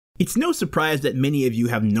It's no surprise that many of you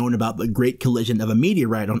have known about the great collision of a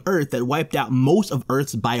meteorite on Earth that wiped out most of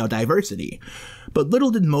Earth's biodiversity. But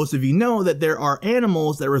little did most of you know that there are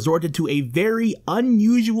animals that resorted to a very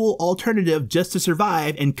unusual alternative just to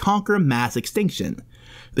survive and conquer mass extinction.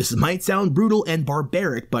 This might sound brutal and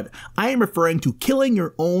barbaric, but I am referring to killing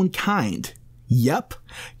your own kind. Yep,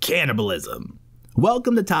 cannibalism.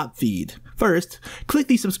 Welcome to Top Feed. First, click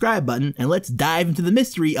the subscribe button and let's dive into the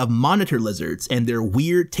mystery of monitor lizards and their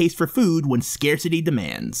weird taste for food when scarcity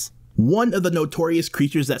demands. One of the notorious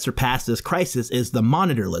creatures that surpassed this crisis is the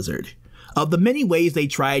monitor lizard. Of the many ways they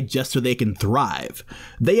tried just so they can thrive,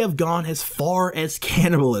 they have gone as far as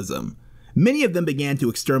cannibalism. Many of them began to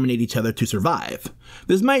exterminate each other to survive.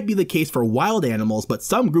 This might be the case for wild animals, but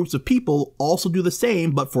some groups of people also do the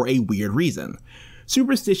same, but for a weird reason.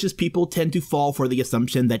 Superstitious people tend to fall for the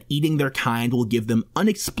assumption that eating their kind will give them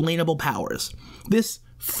unexplainable powers. This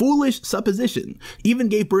foolish supposition even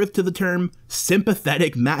gave birth to the term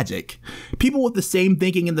sympathetic magic. People with the same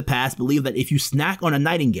thinking in the past believe that if you snack on a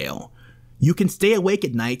nightingale, you can stay awake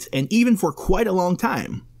at night and even for quite a long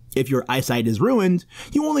time. If your eyesight is ruined,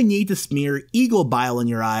 you only need to smear eagle bile in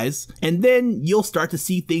your eyes, and then you'll start to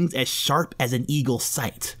see things as sharp as an eagle's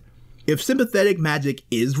sight. If sympathetic magic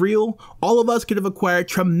is real, all of us could have acquired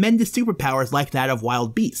tremendous superpowers like that of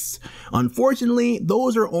wild beasts. Unfortunately,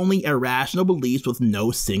 those are only irrational beliefs with no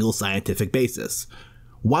single scientific basis.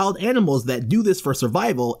 Wild animals that do this for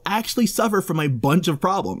survival actually suffer from a bunch of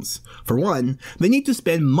problems. For one, they need to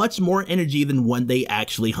spend much more energy than when they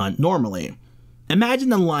actually hunt normally.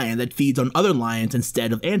 Imagine a lion that feeds on other lions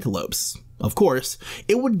instead of antelopes. Of course,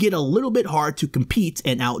 it would get a little bit hard to compete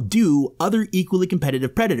and outdo other equally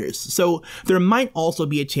competitive predators, so there might also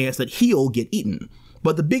be a chance that he'll get eaten.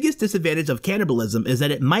 But the biggest disadvantage of cannibalism is that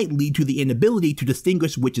it might lead to the inability to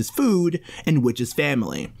distinguish which is food and which is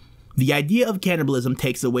family. The idea of cannibalism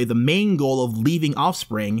takes away the main goal of leaving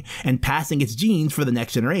offspring and passing its genes for the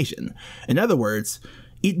next generation. In other words,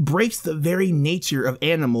 it breaks the very nature of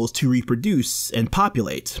animals to reproduce and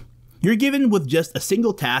populate. You're given with just a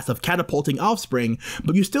single task of catapulting offspring,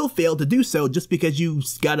 but you still fail to do so just because you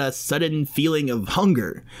got a sudden feeling of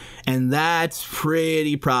hunger. And that's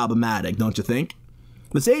pretty problematic, don't you think?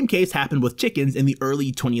 The same case happened with chickens in the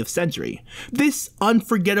early 20th century. This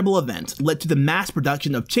unforgettable event led to the mass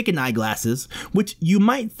production of chicken eyeglasses, which you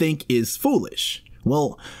might think is foolish.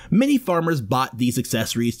 Well, many farmers bought these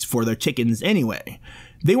accessories for their chickens anyway.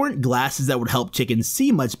 They weren't glasses that would help chickens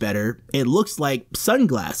see much better. It looks like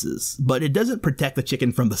sunglasses, but it doesn't protect the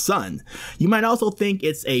chicken from the sun. You might also think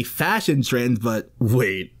it's a fashion trend, but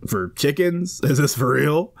wait, for chickens? Is this for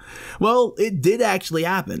real? Well, it did actually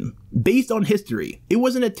happen. Based on history, it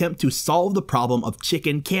was an attempt to solve the problem of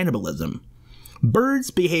chicken cannibalism.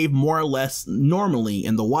 Birds behave more or less normally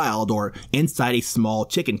in the wild or inside a small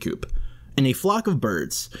chicken coop. In a flock of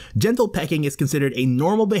birds, gentle pecking is considered a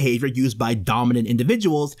normal behavior used by dominant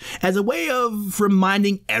individuals as a way of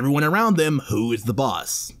reminding everyone around them who's the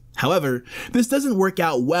boss. However, this doesn't work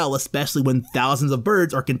out well, especially when thousands of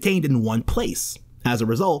birds are contained in one place. As a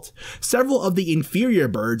result, several of the inferior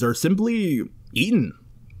birds are simply eaten.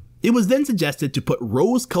 It was then suggested to put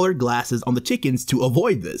rose-colored glasses on the chickens to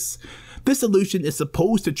avoid this. This solution is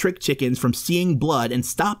supposed to trick chickens from seeing blood and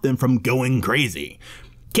stop them from going crazy.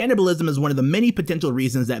 Cannibalism is one of the many potential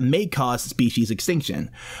reasons that may cause species extinction,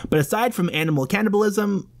 but aside from animal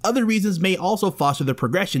cannibalism, other reasons may also foster the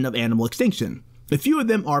progression of animal extinction. A few of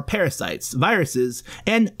them are parasites, viruses,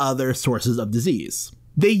 and other sources of disease.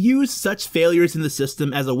 They use such failures in the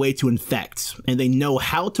system as a way to infect, and they know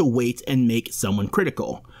how to wait and make someone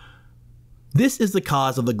critical. This is the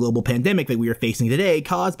cause of the global pandemic that we are facing today,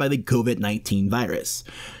 caused by the COVID-19 virus.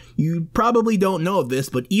 You probably don't know of this,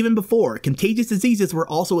 but even before, contagious diseases were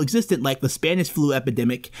also existent, like the Spanish flu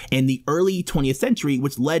epidemic in the early 20th century,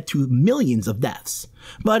 which led to millions of deaths.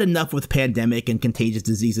 But enough with pandemic and contagious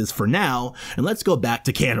diseases for now, and let's go back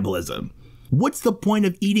to cannibalism. What's the point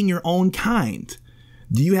of eating your own kind?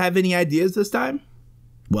 Do you have any ideas this time?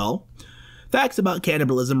 Well, facts about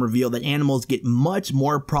cannibalism reveal that animals get much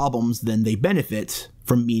more problems than they benefit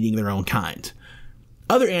from eating their own kind.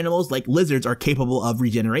 Other animals, like lizards, are capable of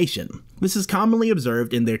regeneration. This is commonly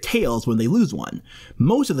observed in their tails when they lose one.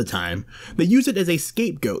 Most of the time, they use it as a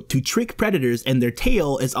scapegoat to trick predators, and their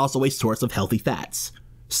tail is also a source of healthy fats.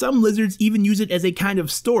 Some lizards even use it as a kind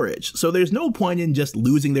of storage, so there's no point in just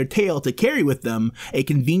losing their tail to carry with them a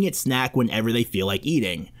convenient snack whenever they feel like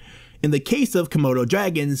eating. In the case of Komodo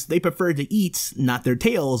dragons, they prefer to eat not their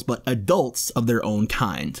tails, but adults of their own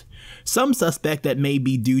kind. Some suspect that may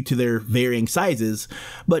be due to their varying sizes,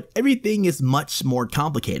 but everything is much more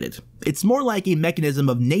complicated. It's more like a mechanism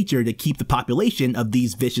of nature to keep the population of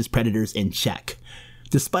these vicious predators in check.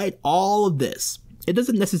 Despite all of this, it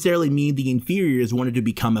doesn't necessarily mean the inferiors wanted to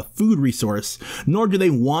become a food resource, nor do they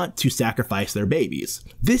want to sacrifice their babies.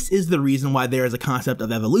 This is the reason why there is a concept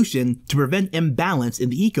of evolution to prevent imbalance in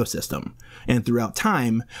the ecosystem. And throughout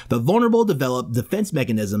time, the vulnerable develop defense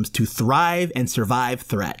mechanisms to thrive and survive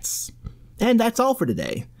threats. And that's all for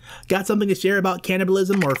today. Got something to share about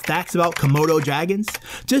cannibalism or facts about Komodo dragons?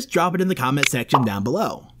 Just drop it in the comment section down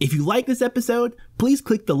below. If you like this episode, please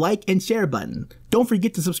click the like and share button. Don't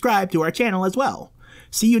forget to subscribe to our channel as well.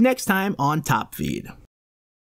 See you next time on Top Feed.